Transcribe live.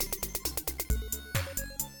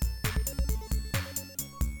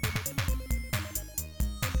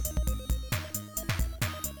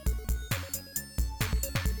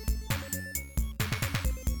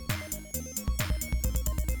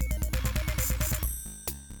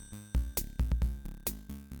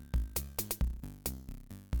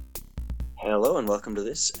Hello and welcome to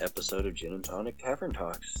this episode of Gin and Tonic Tavern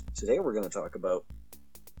Talks. Today we're going to talk about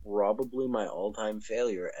probably my all-time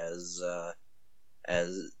failure as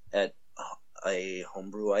at a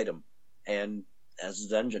homebrew item and as a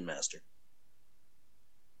dungeon master.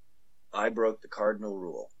 I broke the cardinal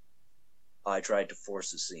rule. I tried to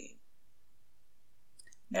force a scene.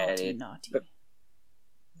 Naughty.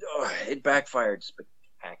 It backfired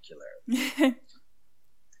spectacularly.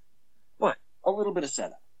 But a little bit of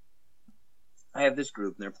setup. I have this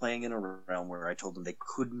group, and they're playing in a realm where I told them they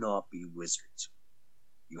could not be wizards.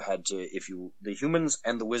 You had to, the humans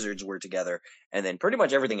and the wizards were together, and then pretty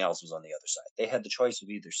much everything else was on the other side. They had the choice of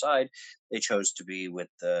either side. They chose to be with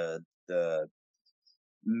the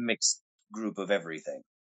mixed group of everything.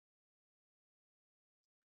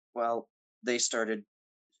 Well, they started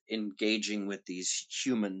engaging with these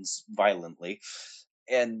humans violently,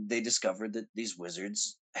 and they discovered that these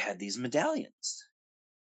wizards had these medallions.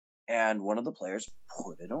 And one of the players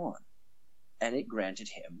put it on, and it granted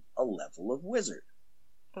him a level of wizard.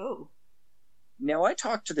 Oh. Now, I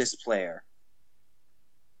talked to this player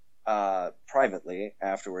privately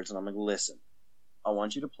afterwards, and I'm like, listen, I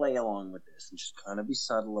want you to play along with this and just kind of be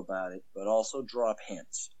subtle about it, but also drop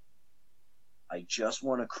hints. I just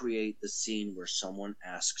want to create the scene where someone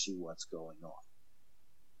asks you what's going on.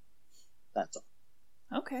 That's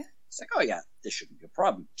all. Okay. It's like, oh yeah, this shouldn't be a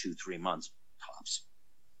problem. 2-3 months, tops.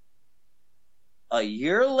 A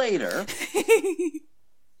year later,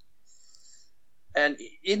 and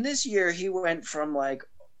in this year, he went from like,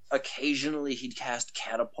 occasionally he'd cast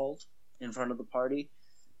Catapult in front of the party,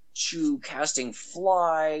 to casting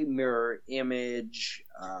Fly, Mirror Image,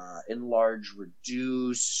 Enlarge,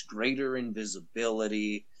 Reduce, Greater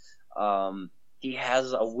Invisibility. He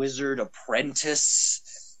has a wizard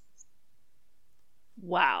apprentice.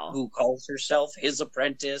 Wow. Who calls herself his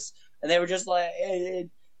apprentice. And they were just like,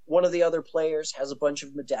 one of the other players has a bunch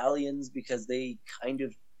of medallions because they kind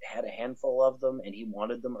of had a handful of them and he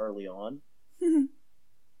wanted them early on.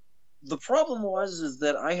 The problem is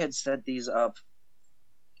that I had set these up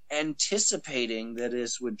anticipating that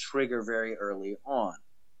this would trigger very early on.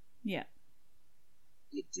 Yeah.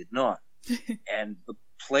 It did not. And the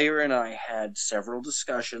player and I had several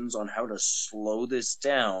discussions on how to slow this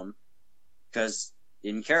down, because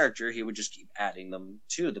in character he would just keep adding them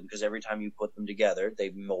to them, because every time you put them together, they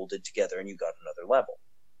molded together and you got another level.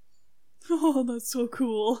 Oh, that's so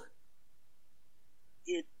cool.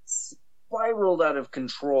 It spiraled out of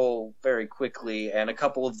control very quickly, and a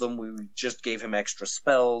couple of them we just gave him extra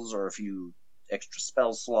spells or a few extra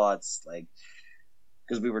spell slots, like,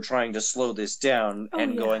 because we were trying to slow this down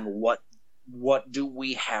going, what do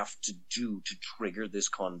we have to do to trigger this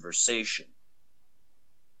conversation?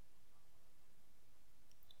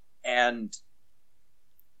 And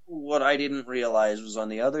what I didn't realize was on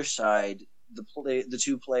the other side, the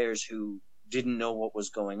two players who didn't know what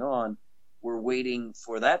was going on were waiting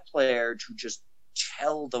for that player to just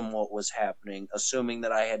tell them what was happening, assuming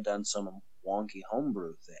that I had done some wonky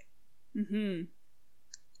homebrew thing. Mm-hmm.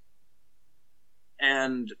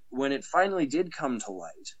 And when it finally did come to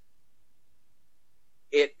light,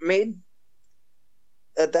 it made...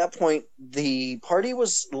 At that point, the party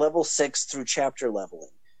was level 6 through chapter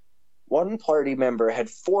leveling. One party member had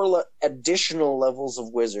 4 additional levels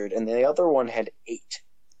of wizard, and the other one had 8.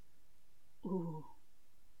 Ooh.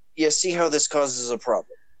 You see how this causes a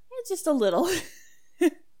problem? Just a little.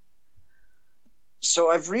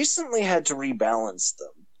 So I've recently had to rebalance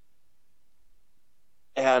them.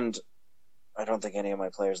 And I don't think any of my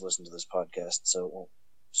players listen to this podcast, so it won't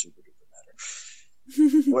super duper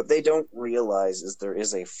matter. What they don't realize is there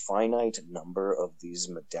is a finite number of these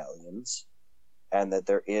medallions, and that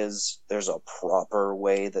there's a proper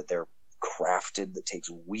way that they're crafted that takes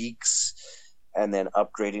weeks, and then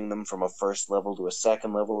upgrading them from a first level to a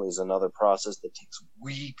second level is another process that takes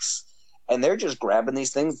weeks. And they're just grabbing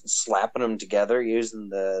these things and slapping them together using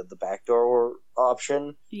the backdoor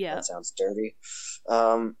option. Yeah. That sounds dirty.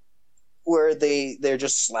 Where they're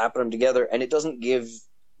just slapping them together, and it doesn't give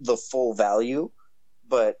the full value.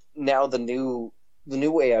 But now the new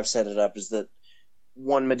way I've set it up is that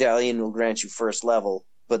one medallion will grant you first level,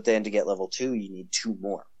 but then to get level 2, you need 2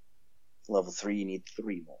 more. Level 3, you need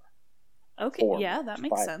 3 more. Okay, yeah, that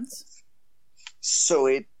makes sense. So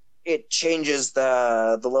it changes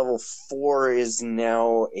the level 4 is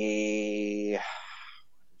now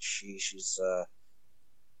she's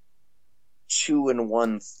 2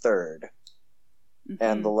 1/3. Mm-hmm.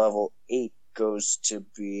 And the level 8 goes to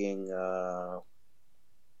being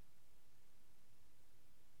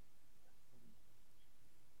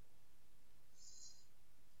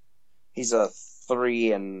he's a 3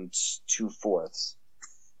 2/4.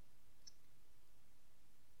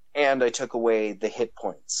 And I took away the hit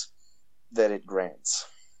points that it grants.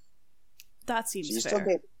 That seems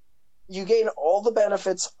fair. You gain all the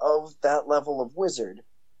benefits of that level of wizard,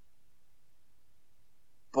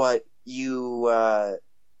 but you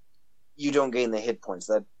don't gain the hit points.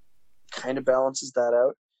 That kind of balances that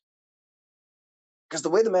out. Because the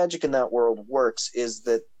way the magic in that world works is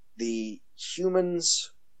that the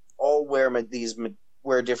humans all wear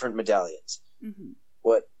different medallions. Mm-hmm.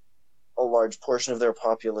 What a large portion of their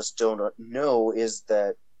populace don't know is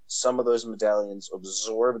that some of those medallions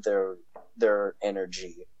absorb their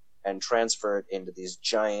energy and transfer it into these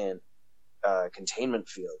giant containment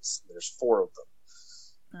fields. There's 4 of them.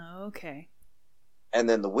 Oh, okay. And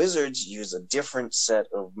then the wizards use a different set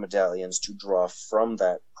of medallions to draw from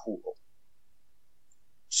that pool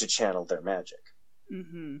to channel their magic.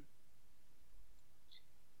 Mm-hmm.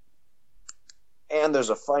 And there's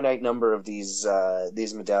a finite number of these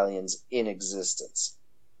medallions in existence.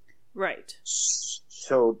 Right.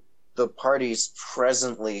 So the party's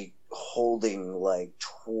presently holding like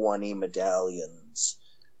 20 medallions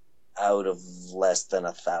out of less than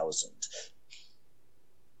 1,000.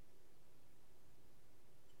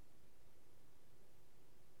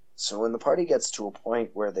 So when the party gets to a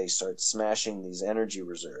point where they start smashing these energy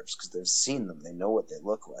reserves, because they've seen them, they know what they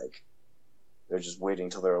look like, they're just waiting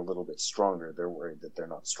till they're a little bit stronger. They're worried that they're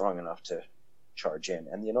not strong enough to charge in.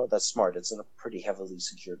 And you know, that's smart. It's in a pretty heavily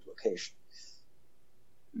secured location.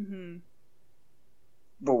 Mm-hmm.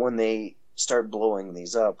 But when they start blowing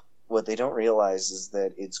these up, what they don't realize is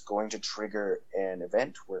that it's going to trigger an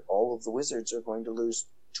event where all of the wizards are going to lose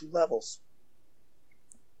 2 levels.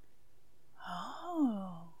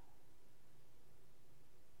 Oh.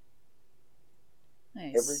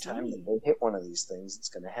 Every time that they hit one of these things, it's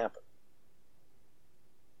going to happen.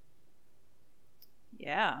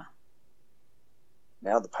 Yeah.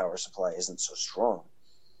 Now the power supply isn't so strong.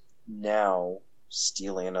 Now,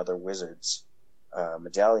 stealing another wizard's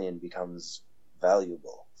medallion becomes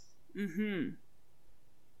valuable. Mm-hmm.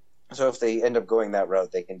 So if they end up going that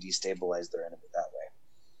route, they can destabilize their enemy that way.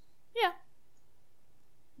 Yeah.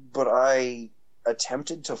 But I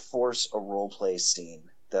attempted to force a roleplay scene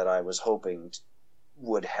that I was hoping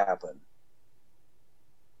would happen.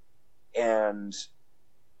 And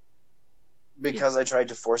because I tried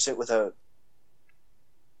to force it without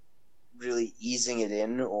really easing it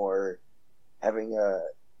in or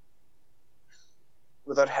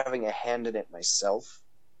without having a hand in it myself.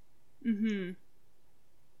 Mm-hmm.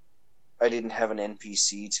 I didn't have an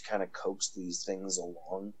NPC to kind of coax these things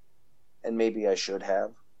along, and maybe I should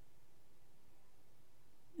have.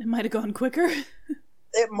 It might have gone quicker.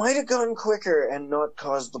 It might have gone quicker and not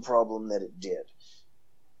caused the problem that it did.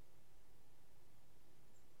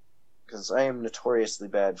 Because I am notoriously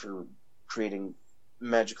bad for creating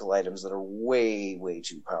magical items that are way, way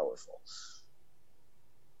too powerful.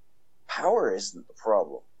 Power isn't the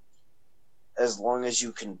problem, as long as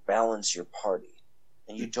you can balance your party,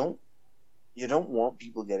 and you don't want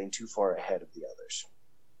people getting too far ahead of the others.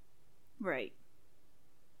 Right.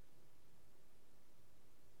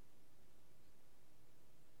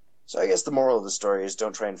 So I guess the moral of the story is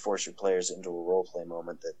don't try and force your players into a roleplay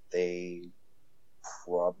moment that they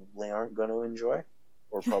probably aren't going to enjoy,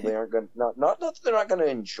 or probably aren't going to, not that they're not going to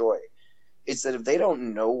enjoy. It's that if they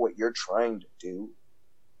don't know what you're trying to do,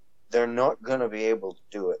 they're not going to be able to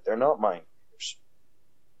do it. They're not mind readers.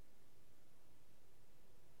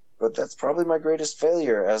 But that's probably my greatest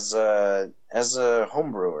failure as a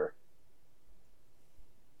homebrewer.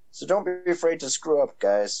 So don't be afraid to screw up,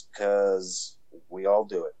 guys, because we all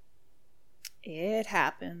do it. It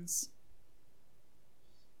happens.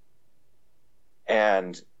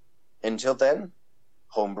 And until then,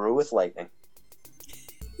 homebrew with lightning.